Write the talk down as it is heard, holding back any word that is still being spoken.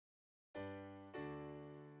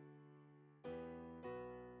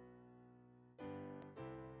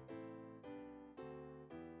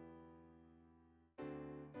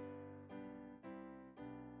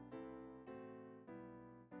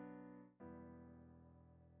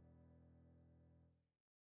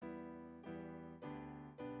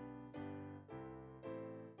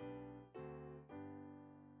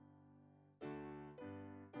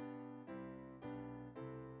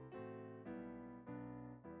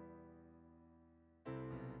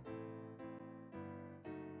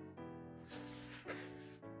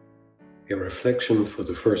A reflection for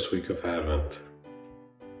the first week of Advent.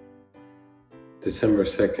 December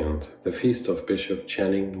 2nd, the feast of Bishop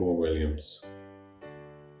Channing Moore Williams.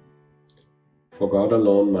 For God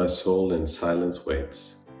alone my soul in silence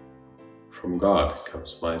waits. From God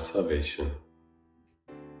comes my salvation.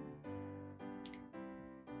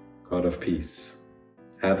 God of peace,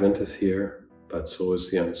 Advent is here, but so is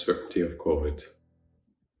the uncertainty of COVID.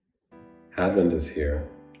 Advent is here,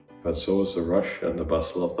 but so is the rush and the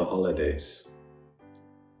bustle of the holidays.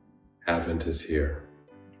 Advent is here,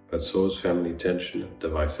 but so is family tension and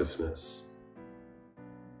divisiveness.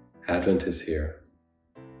 Advent is here,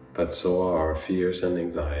 but so are our fears and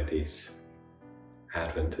anxieties.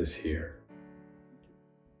 Advent is here.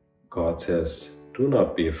 God says, "Do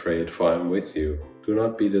not be afraid, for I am with you. Do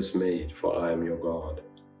not be dismayed, for I am your God.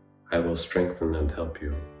 I will strengthen and help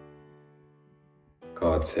you."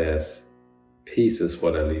 God says, "Peace is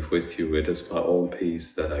what I leave with you. It is my own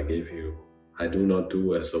peace that I give you. I do not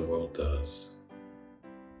do as the world does."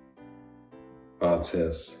 God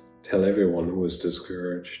says, "Tell everyone who is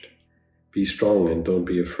discouraged, be strong and don't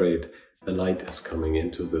be afraid. The light is coming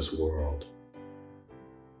into this world."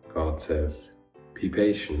 God says, "Be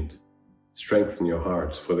patient. Strengthen your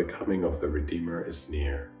hearts, for the coming of the Redeemer is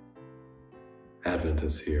near." Advent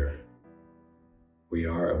is here. We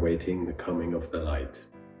are awaiting the coming of the light.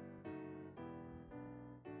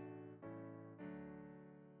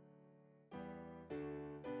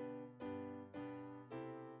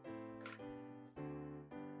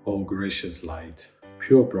 O gracious light,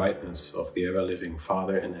 pure brightness of the ever-living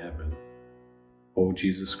Father in heaven, O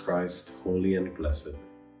Jesus Christ, holy and blessed,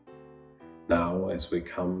 now as we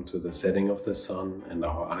come to the setting of the sun and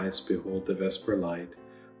our eyes behold the Vesper light,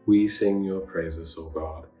 we sing your praises, O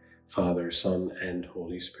God, Father, Son, and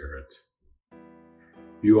Holy Spirit.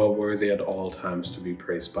 You are worthy at all times to be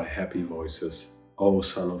praised by happy voices, O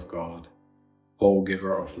Son of God, O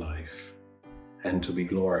Giver of life, and to be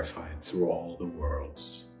glorified through all the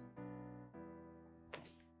worlds.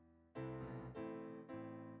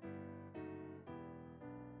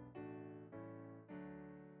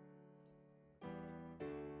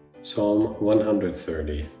 Psalm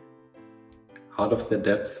 130. Out of the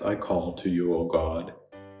depth I call to you, O God.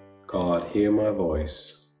 God, hear my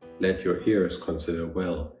voice. Let your ears consider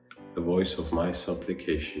well the voice of my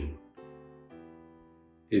supplication.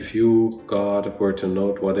 If you, God, were to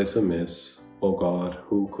note what is amiss, O God,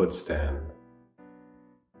 who could stand?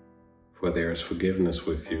 For there is forgiveness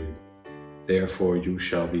with you, therefore you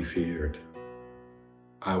shall be feared.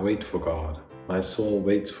 I wait for God, my soul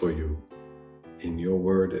waits for you. In your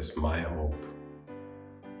word is my hope.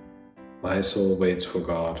 My soul waits for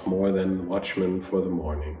God more than watchmen for the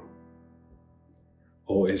morning.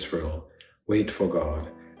 O Israel, wait for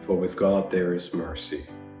God, for with God there is mercy.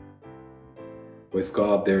 With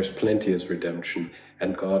God there is plenteous redemption,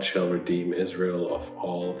 and God shall redeem Israel of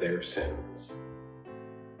all their sins.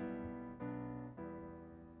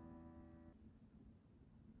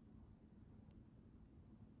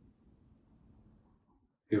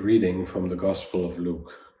 A reading from the Gospel of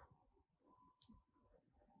Luke.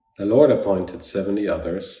 The Lord appointed 70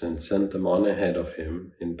 others and sent them on ahead of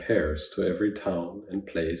him in pairs to every town and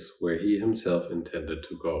place where he himself intended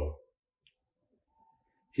to go.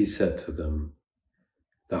 He said to them,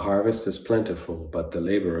 "The harvest is plentiful, but the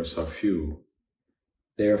laborers are few.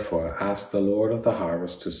 Therefore ask the Lord of the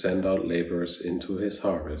harvest to send out laborers into his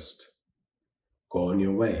harvest. Go on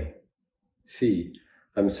your way. See,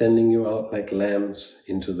 I'm sending you out like lambs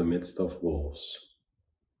into the midst of wolves.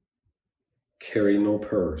 Carry no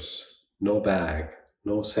purse, no bag,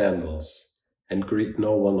 no sandals, and greet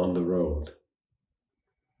no one on the road.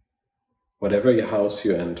 Whatever house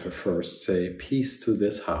you enter, first say, 'Peace to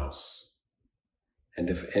this house.' And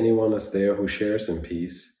if anyone is there who shares in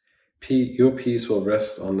peace, your peace will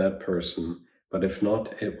rest on that person, but if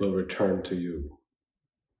not, it will return to you.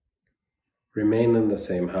 Remain in the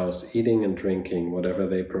same house, eating and drinking whatever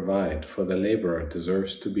they provide, for the laborer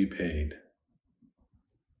deserves to be paid.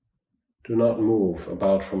 Do not move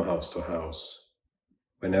about from house to house.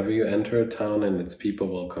 Whenever you enter a town and its people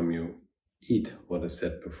welcome you, eat what is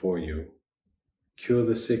set before you. Cure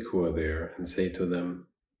the sick who are there and say to them,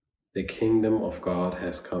 'The kingdom of God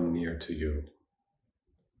has come near to you.'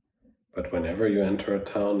 But whenever you enter a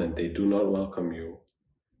town and they do not welcome you,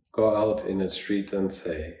 go out in its streets and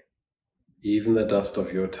say, 'Even the dust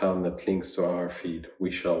of your town that clings to our feet, we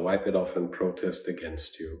shall wipe it off in protest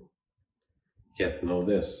against you.' Yet know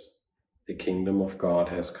this, the kingdom of God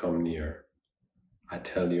has come near. I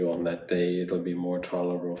tell you, on that day it will be more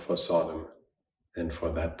tolerable for Sodom than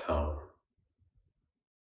for that town."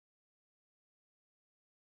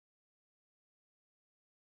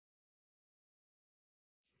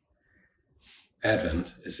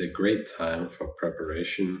 Advent is a great time for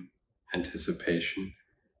preparation, anticipation,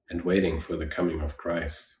 and waiting for the coming of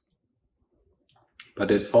Christ. But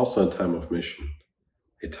it's also a time of mission,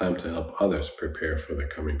 a time to help others prepare for the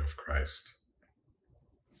coming of Christ.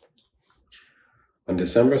 On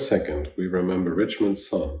December 2nd, we remember Richmond's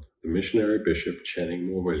son, the missionary bishop Channing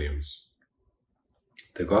Moore Williams.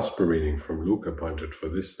 The Gospel reading from Luke appointed for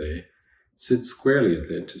this day sits squarely at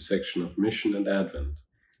the intersection of mission and Advent,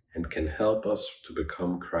 and can help us to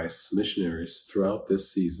become Christ's missionaries throughout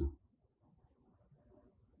this season.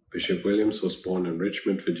 Bishop Williams was born in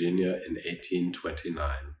Richmond, Virginia in 1829.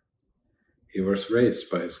 He was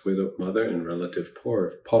raised by his widowed mother in relative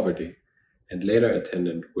poverty, and later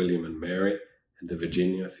attended William and Mary and the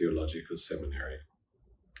Virginia Theological Seminary.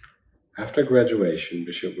 After graduation,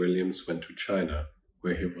 Bishop Williams went to China,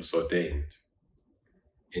 where he was ordained.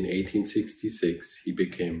 In 1866, he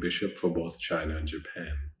became bishop for both China and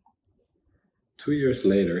Japan. 2 years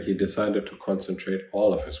later, he decided to concentrate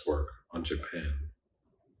all of his work on Japan.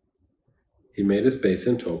 He made his base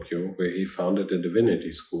in Tokyo, where he founded a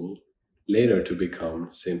divinity school, later to become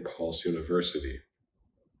St. Paul's University.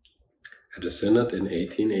 At a synod in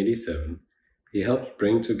 1887, he helped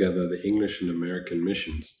bring together the English and American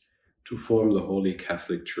missions to form the Holy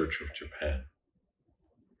Catholic Church of Japan.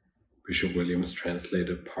 Bishop Williams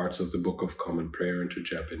translated parts of the Book of Common Prayer into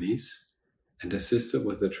Japanese and assisted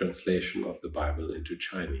with the translation of the Bible into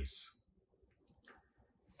Chinese.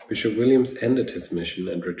 Bishop Williams ended his mission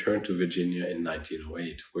and returned to Virginia in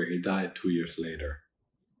 1908, where he died 2 years later.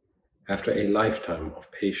 After a lifetime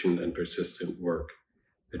of patient and persistent work,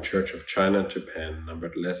 the Church of China and Japan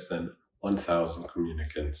numbered less than 1,000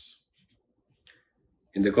 communicants.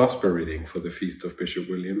 In the Gospel reading for the Feast of Bishop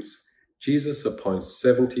Williams, Jesus appoints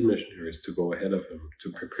 70 missionaries to go ahead of him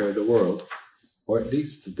to prepare the world, or at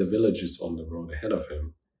least the villages on the road ahead of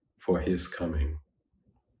him, for his coming.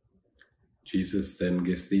 Jesus then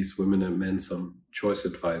gives these women and men some choice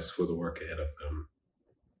advice for the work ahead of them.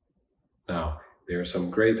 Now, there are some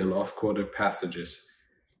great and oft-quoted passages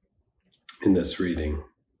in this reading.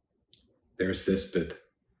 There's this bit: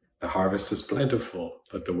 "The harvest is plentiful,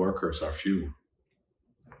 but the workers are few."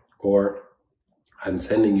 Or, "I'm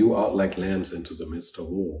sending you out like lambs into the midst of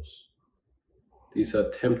wolves." These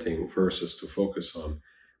are tempting verses to focus on,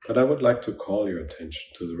 but I would like to call your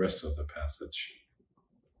attention to the rest of the passage.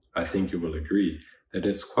 I think you will agree that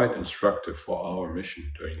it's quite instructive for our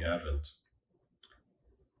mission during Advent.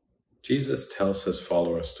 Jesus tells his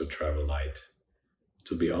followers to travel light.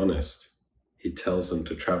 To be honest, he tells them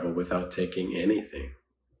to travel without taking anything.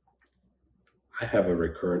 I have a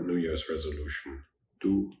recurrent New Year's resolution: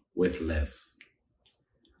 do with less.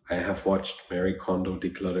 I have watched Marie Kondo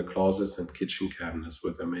declutter closets and kitchen cabinets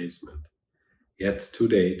with amazement. Yet to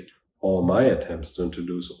date, all my attempts to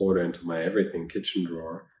introduce order into my everything kitchen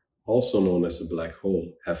drawer, also known as a black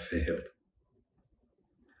hole, have failed.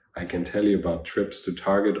 I can tell you about trips to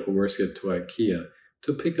Target or worse yet to IKEA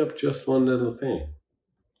to pick up just one little thing.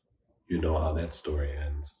 You know how that story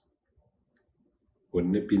ends.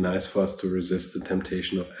 Wouldn't it be nice for us to resist the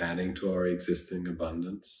temptation of adding to our existing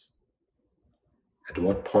abundance? At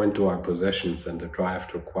what point do our possessions and the drive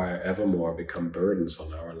to acquire ever more become burdens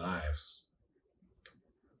on our lives?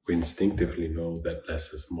 We instinctively know that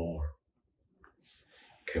less is more.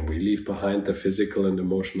 Can we leave behind the physical and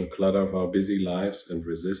emotional clutter of our busy lives and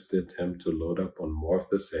resist the attempt to load up on more of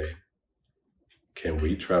the same? Can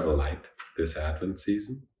we travel light this Advent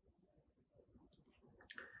season?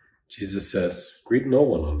 Jesus says, "Greet no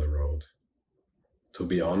one on the road." To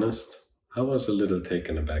be honest, I was a little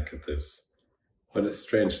taken aback at this. What a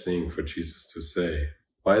strange thing for Jesus to say.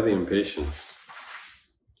 Why the impatience?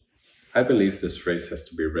 I believe this phrase has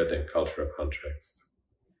to be read in cultural context.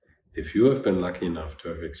 If you have been lucky enough to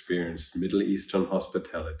have experienced Middle Eastern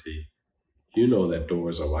hospitality, you know that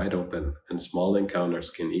doors are wide open and small encounters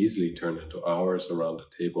can easily turn into hours around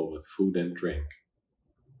a table with food and drink.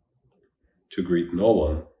 To greet no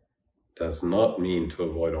one does not mean to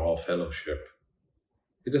avoid all fellowship.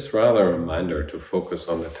 It is rather a reminder to focus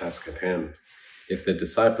on the task at hand. If the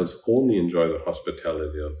disciples only enjoy the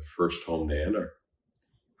hospitality of the first home they enter,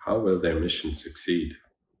 how will their mission succeed?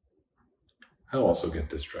 I also get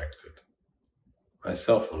distracted. My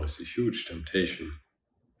cell phone is a huge temptation.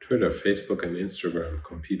 Twitter, Facebook, and Instagram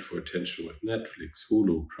compete for attention with Netflix,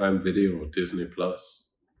 Hulu, Prime Video, or Disney+.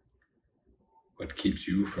 What keeps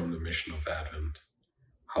you from the mission of Advent?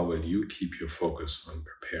 How will you keep your focus on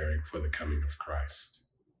preparing for the coming of Christ?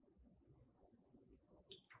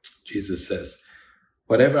 Jesus says,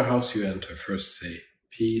 "Whatever house you enter, first say,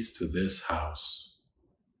 'Peace to this house.'"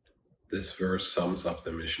 This verse sums up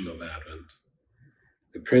the mission of Advent.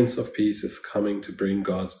 The Prince of Peace is coming to bring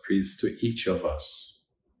God's peace to each of us.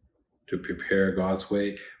 To prepare God's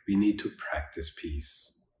way, we need to practice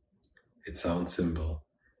peace. It sounds simple,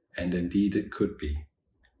 and indeed it could be.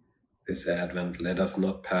 This Advent, let us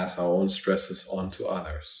not pass our own stresses on to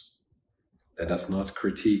others. Let us not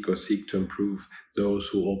critique or seek to improve those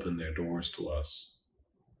who open their doors to us.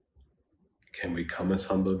 Can we come as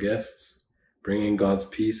humble guests, bringing God's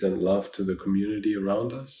peace and love to the community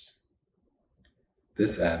around us?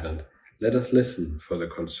 This Advent, let us listen for the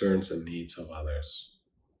concerns and needs of others.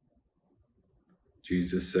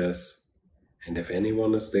 Jesus says, "And if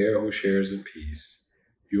anyone is there who shares in peace,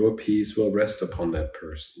 your peace will rest upon that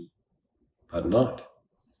person, but not,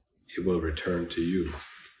 it will return to you."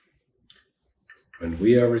 When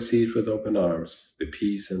we are received with open arms, the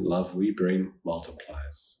peace and love we bring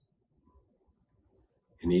multiplies.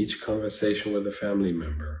 In each conversation with a family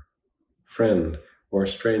member, friend, or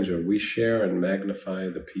stranger, we share and magnify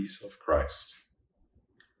the peace of Christ.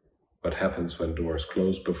 What happens when doors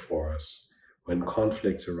close before us, when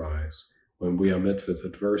conflicts arise, when we are met with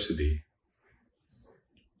adversity?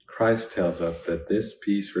 Christ tells us that this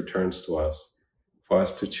peace returns to us for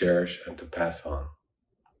us to cherish and to pass on.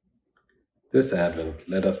 This Advent,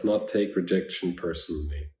 let us not take rejection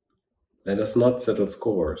personally. Let us not settle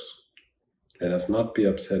scores. Let us not be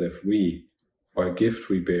upset if we, or a gift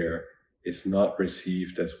we bear, is not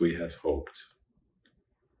received as we had hoped.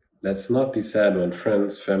 Let's not be sad when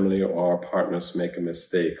friends, family, or our partners make a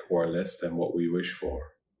mistake or are less than what we wish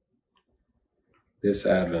for. This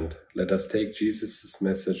Advent, let us take Jesus'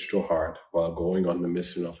 message to heart while going on the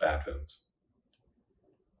mission of Advent.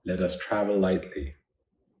 Let us travel lightly.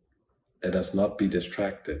 Let us not be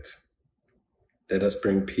distracted. Let us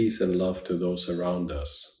bring peace and love to those around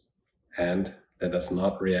us. And let us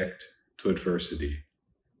not react to adversity,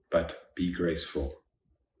 but be graceful.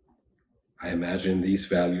 I imagine these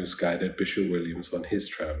values guided Bishop Williams on his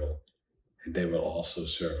travel, and they will also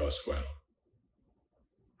serve us well.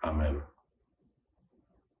 Amen.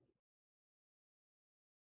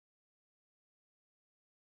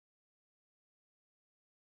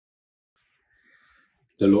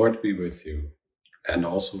 The Lord be with you, and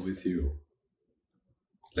also with you.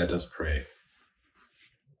 Let us pray.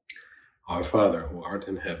 Our Father, who art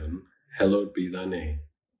in heaven, hallowed be thy name.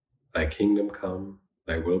 Thy kingdom come,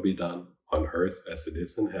 thy will be done, on earth as it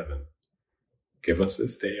is in heaven. Give us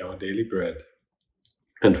this day our daily bread,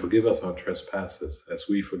 and forgive us our trespasses, as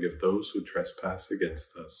we forgive those who trespass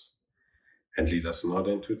against us. And lead us not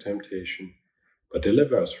into temptation, but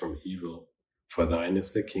deliver us from evil. For thine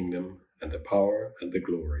is the kingdom, and the power, and the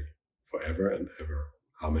glory, forever and ever.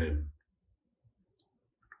 Amen.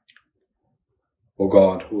 O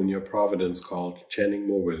God, who in your providence called Channing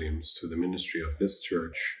Moore Williams to the ministry of this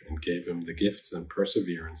church and gave him the gifts and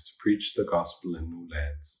perseverance to preach the gospel in new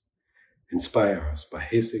lands, inspire us by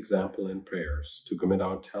his example and prayers to commit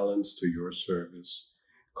our talents to your service,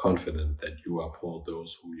 confident that you uphold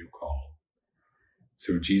those whom you call.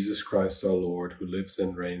 Through Jesus Christ our Lord, who lives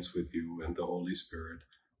and reigns with you and the Holy Spirit,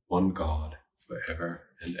 one God, forever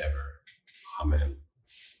and ever. Amen.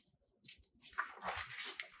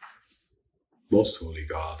 Most holy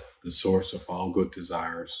God, the source of all good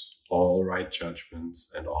desires, all right judgments,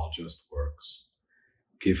 and all just works,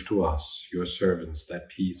 give to us, your servants, that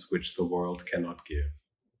peace which the world cannot give,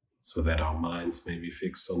 so that our minds may be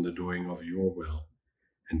fixed on the doing of your will,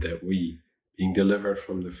 and that we, being delivered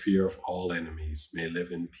from the fear of all enemies, may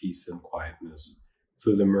live in peace and quietness,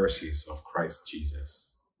 through the mercies of Christ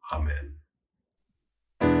Jesus. Amen.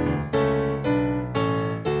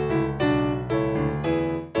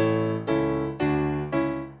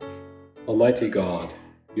 Almighty God,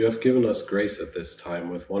 you have given us grace at this time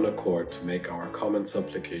with one accord to make our common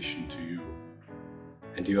supplication to you.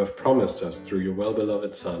 And you have promised us through your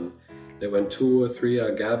well-beloved Son that when 2 or 3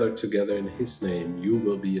 are gathered together in his name, you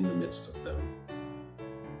will be in the midst of them.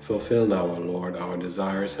 Fulfill now, O Lord, our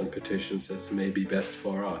desires and petitions as may be best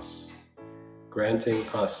for us, granting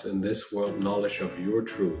us in this world knowledge of your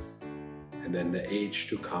truth, and in the age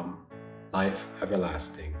to come, life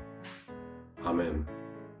everlasting. Amen.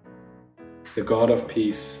 The God of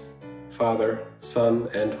peace, Father, Son,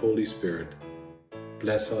 and Holy Spirit,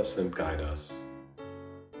 bless us and guide us.